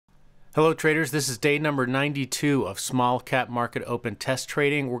Hello traders, this is day number 92 of small cap market open test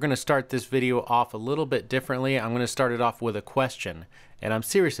trading. We're going to start this video off a little bit differently. I'm going to start it off with a question, and I'm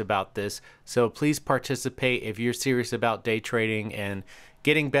serious about this, so please participate if you're serious about day trading and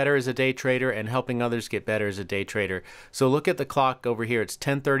getting better as a day trader and helping others get better as a day trader. So look at the clock over here. It's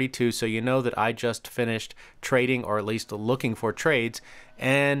 10:32, so you know that I just finished trading, or at least looking for trades,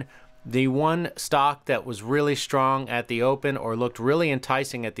 and the one stock that was really strong at the open or looked really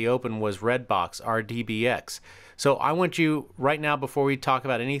enticing at the open was Redbox, RDBX. So I want you right now, before we talk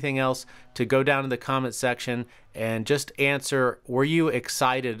about anything else, to go down to the comment section and just answer, were you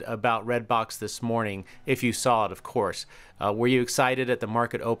excited about Redbox this morning? If you saw it, of course. Were you excited at the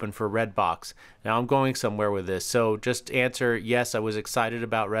market open for Redbox? Now I'm going somewhere with this, so just answer yes, I was excited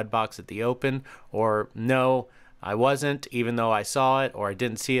about Redbox at the open, or no, I wasn't, even though I saw it, or I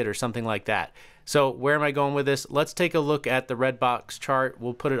didn't see it, or something like that. So where am I going with this? Let's take a look at the Redbox chart.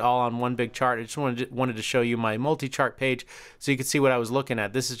 We'll put it all on one big chart. I just wanted to show you my multi-chart page so you can see what I was looking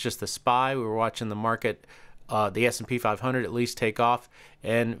at. This is just the SPY. We were watching the market, the S&P 500 at least, take off,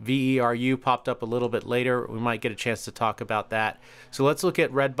 and VERU popped up a little bit later. We might get a chance to talk about that. So let's look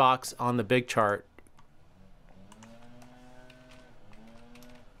at Redbox on the big chart.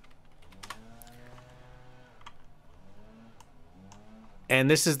 And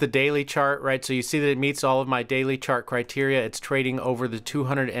this is the daily chart, right? So you see that it meets all of my daily chart criteria. It's trading over the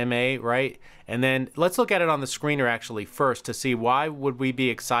 200 MA, right? And then let's look at it on the screener actually first to see why would we be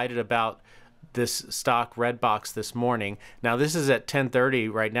excited about this stock Redbox this morning. Now this is at 10:30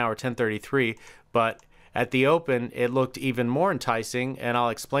 right now, or 10:33, but at the open it looked even more enticing, and I'll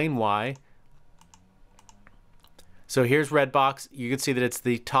explain why. So here's Redbox. You can see that it's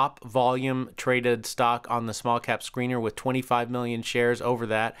the top volume traded stock on the small cap screener with 25 million shares over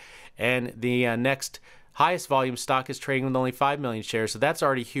that. And the next highest volume stock is trading with only 5 million shares. So that's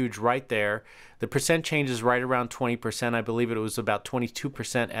already huge right there. The percent change is right around 20%. I believe it was about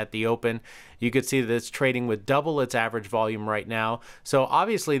 22% at the open. You could see that it's trading with double its average volume right now. So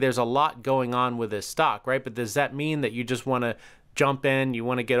obviously there's a lot going on with this stock, right? But does that mean that you just want to jump in, you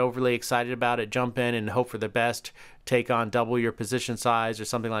want to get overly excited about it, jump in and hope for the best, take on double your position size or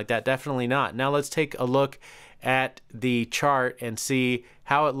something like that? Definitely not. Now let's take a look at the chart and see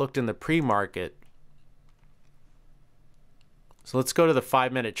how it looked in the pre-market. So let's go to the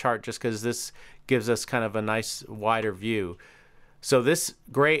 5-minute chart just because this gives us kind of a nice wider view. So this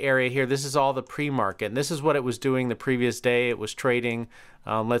gray area here, this is all the pre-market, and this is what it was doing the previous day. It was trading,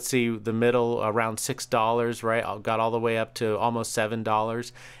 let's see, the middle around $6, right? Got all the way up to almost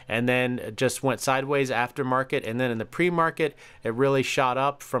 $7, and then just went sideways after market. And then in the pre-market, it really shot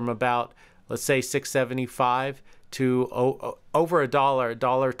up from about, let's say, $6.75 to over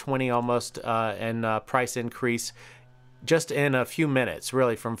 $1.20 almost, and price increase just in a few minutes,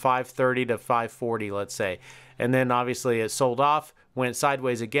 really, from 5:30 to 5:40, let's say. And then obviously it sold off, went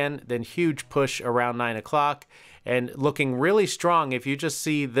sideways again, then huge push around 9 o'clock, and looking really strong if you just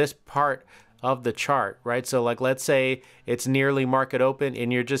see this part of the chart, right? So like, let's say it's nearly market open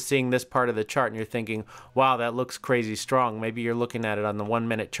and you're just seeing this part of the chart and you're thinking, wow, that looks crazy strong. Maybe you're looking at it on the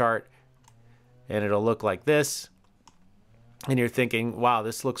 1-minute chart and it'll look like this. And you're thinking, wow,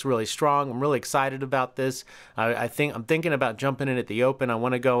 this looks really strong. I'm really excited about this. I'm thinking about jumping in at the open. I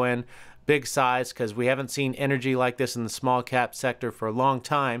want to go in big size because we haven't seen energy like this in the small cap sector for a long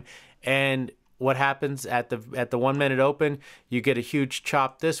time. And what happens at the 1-minute open? You get a huge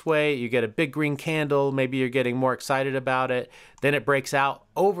chop this way. You get a big green candle. Maybe you're getting more excited about it. Then it breaks out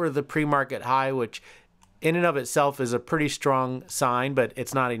over the pre-market high, which in and of itself is a pretty strong sign, but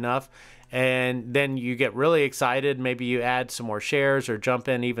it's not enough. And then you get really excited. Maybe you add some more shares or jump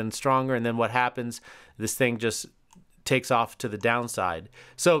in even stronger. And then what happens? This thing just takes off to the downside.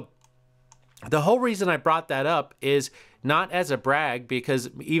 So the whole reason I brought that up is not as a brag, because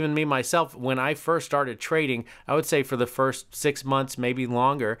even me myself, when I first started trading, I would say for the first 6 months, maybe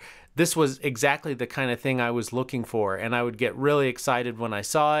longer, this was exactly the kind of thing I was looking for. And I would get really excited when I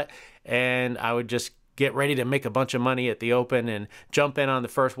saw it, and I would just get ready to make a bunch of money at the open and jump in on the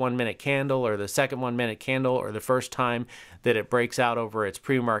first 1-minute candle or the second 1-minute candle or the first time that it breaks out over its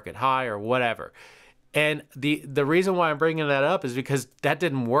pre-market high or whatever. And the reason why I'm bringing that up is because that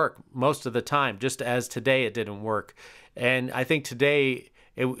didn't work most of the time, just as today it didn't work. And I think today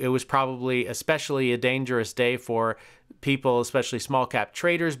it was probably especially a dangerous day for people, especially small cap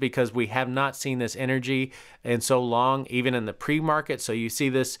traders, because we have not seen this energy in so long, even in the pre-market. So you see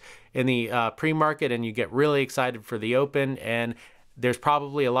this in the pre-market and you get really excited for the open, and there's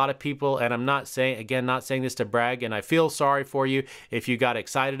probably a lot of people, and I'm not saying, again, not saying this to brag, and I feel sorry for you if you got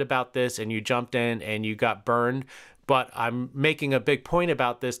excited about this and you jumped in and you got burned. But I'm making a big point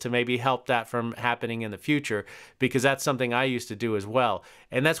about this to maybe help that from happening in the future, because that's something I used to do as well.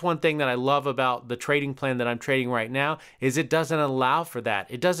 And that's one thing that I love about the trading plan that I'm trading right now, is it doesn't allow for that.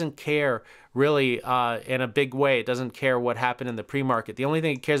 It doesn't care really in a big way. It doesn't care what happened in the pre-market. The only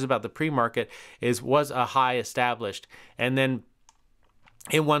thing it cares about the pre-market is, was a high established, and then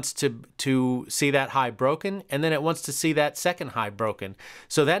it wants to see that high broken, and then it wants to see that second high broken.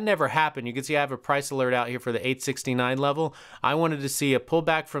 So that never happened. You can see I have a price alert out here for the 869 level. I wanted to see a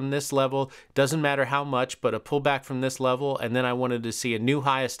pullback from this level, doesn't matter how much, but a pullback from this level, and then I wanted to see a new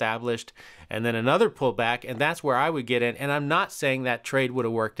high established, and then another pullback, and that's where I would get in. And I'm not saying that trade would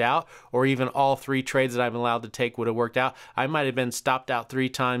have worked out, or even all 3 trades that I'm allowed to take would have worked out. I might have been stopped out 3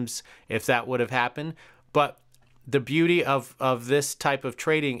 times if that would have happened, but the beauty of this type of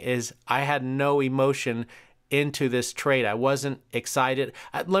trading is I had no emotion into this trade. I wasn't excited.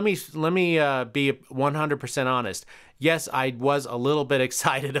 Let me be 100% honest. Yes, I was a little bit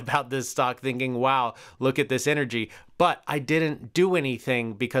excited about this stock, thinking, wow, look at this energy. But I didn't do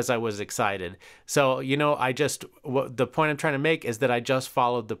anything because I was excited. So, you know, the point I'm trying to make is that I just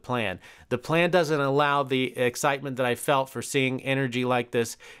followed the plan. The plan doesn't allow the excitement that I felt for seeing energy like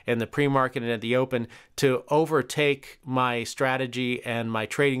this in the pre-market and at the open to overtake my strategy and my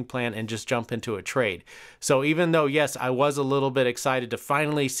trading plan and just jump into a trade. So even though, yes, I was a little bit excited to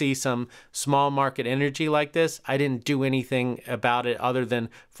finally see some small market energy like this, I didn't do anything about it other than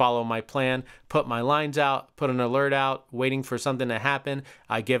follow my plan, put my lines out, put an alert out, waiting for something to happen.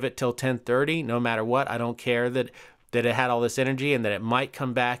 I give it till 10:30, no matter what. I don't care that it had all this energy and that it might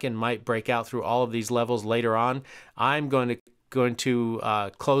come back and might break out through all of these levels later on. I'm going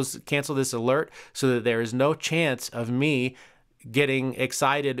to cancel this alert so that there is no chance of me getting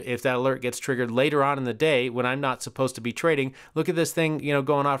excited if that alert gets triggered later on in the day when I'm not supposed to be trading. Look at this thing, you know,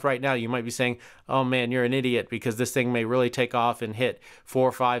 going off right now. You might be saying, oh man, you're an idiot, because this thing may really take off and hit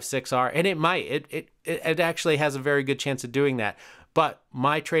 4, 5, 6R, and it might. It actually has a very good chance of doing that. But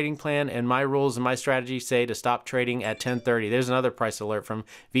my trading plan and my rules and my strategy say to stop trading at 10:30. There's another price alert from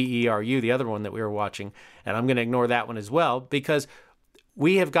VERU, the other one that we were watching, and I'm going to ignore that one as well, because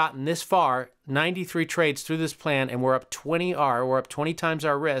we have gotten this far, 93 trades through this plan, and we're up 20R. We're up 20 times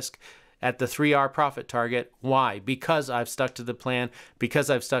our risk at the 3R profit target. Why? Because I've stuck to the plan, because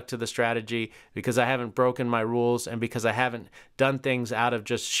I've stuck to the strategy, because I haven't broken my rules, and because I haven't done things out of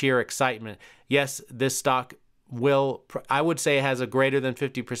just sheer excitement. Yes, this stock I would say it has a greater than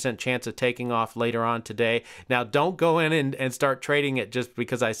 50% chance of taking off later on today. Now, don't go in and start trading it just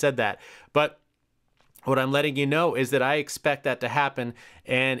because I said that. But what I'm letting you know is that I expect that to happen,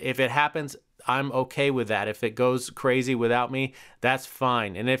 and if it happens, I'm okay with that. If it goes crazy without me, that's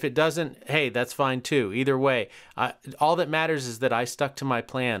fine. And if it doesn't, hey, that's fine too. Either way, all that matters is that I stuck to my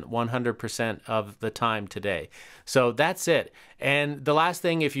plan 100% of the time today. So that's it. And the last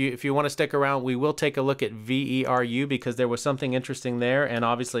thing, if you want to stick around, we will take a look at VERU, because there was something interesting there, and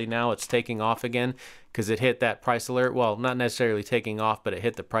obviously now it's taking off again because it hit that price alert. Well, not necessarily taking off, but it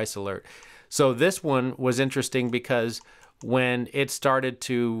hit the price alert. So this one was interesting because when it started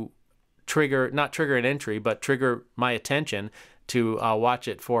to not trigger an entry, but trigger my attention to watch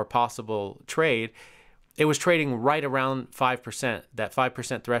it for a possible trade, it was trading right around 5%, that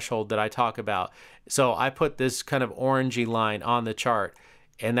 5% threshold that I talk about. So I put this kind of orangey line on the chart,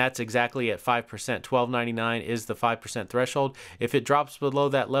 and that's exactly at 5%. 12.99 is the 5% threshold. If it drops below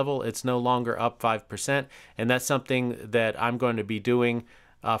that level, it's no longer up 5%, and that's something that I'm going to be doing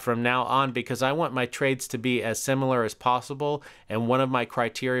from now on, because I want my trades to be as similar as possible. And one of my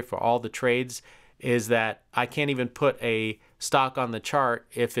criteria for all the trades is that I can't even put a stock on the chart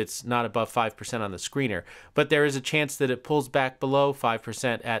if it's not above 5% on the screener. But there is a chance that it pulls back below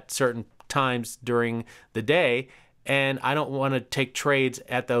 5% at certain times during the day, and I don't want to take trades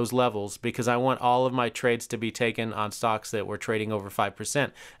at those levels, because I want all of my trades to be taken on stocks that were trading over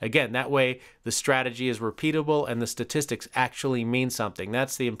 5%. Again, that way the strategy is repeatable and the statistics actually mean something.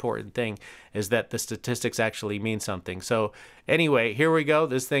 That's the important thing, is that the statistics actually mean something. So anyway, here we go.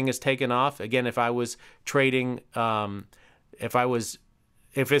 This thing is taken off. Again, if I was trading,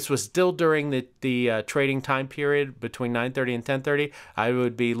 if this was still during the trading time period between 9:30 and 10:30, I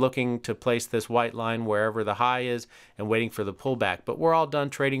would be looking to place this white line wherever the high is and waiting for the pullback. But we're all done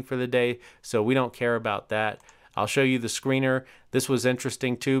trading for the day, so we don't care about that. I'll show you the screener. This was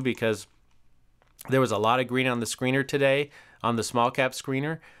interesting too, because there was a lot of green on the screener today, on the small cap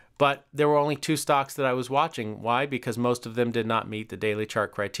screener. but there were only 2 stocks that I was watching. Why? Because most of them did not meet the daily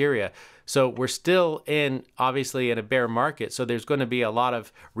chart criteria. So we're still obviously in a bear market, so there's going to be a lot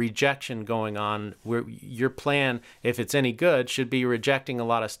of rejection going on, where your plan, if it's any good, should be rejecting a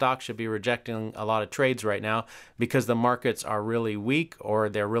lot of stocks, should be rejecting a lot of trades right now, because the markets are really weak, or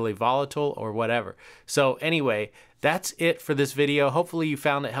they're really volatile, or whatever. So anyway, that's it for this video. Hopefully you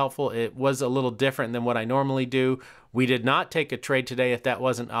found it helpful. It was a little different than what I normally do. We did not take a trade today, if that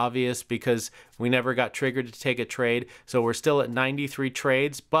wasn't obvious, because we never got triggered to take a trade. So we're still at 93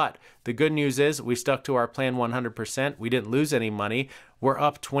 trades, but the good news is we stuck to our plan 100%. We didn't lose any money. We're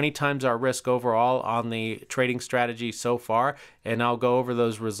up 20 times our risk overall on the trading strategy so far, and I'll go over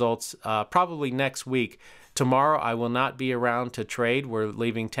those results probably next week. Tomorrow I will not be around to trade. We're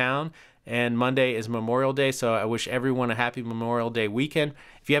leaving town. And Monday is Memorial Day, so I wish everyone a happy Memorial Day weekend.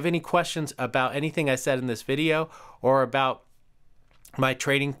 If you have any questions about anything I said in this video, or about my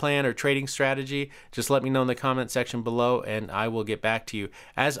trading plan or trading strategy, just let me know in the comment section below and I will get back to you.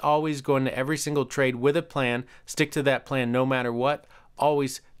 As always, go into every single trade with a plan. Stick to that plan no matter what.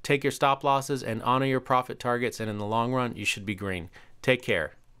 Always take your stop losses and honor your profit targets, and in the long run, you should be green. Take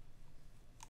care.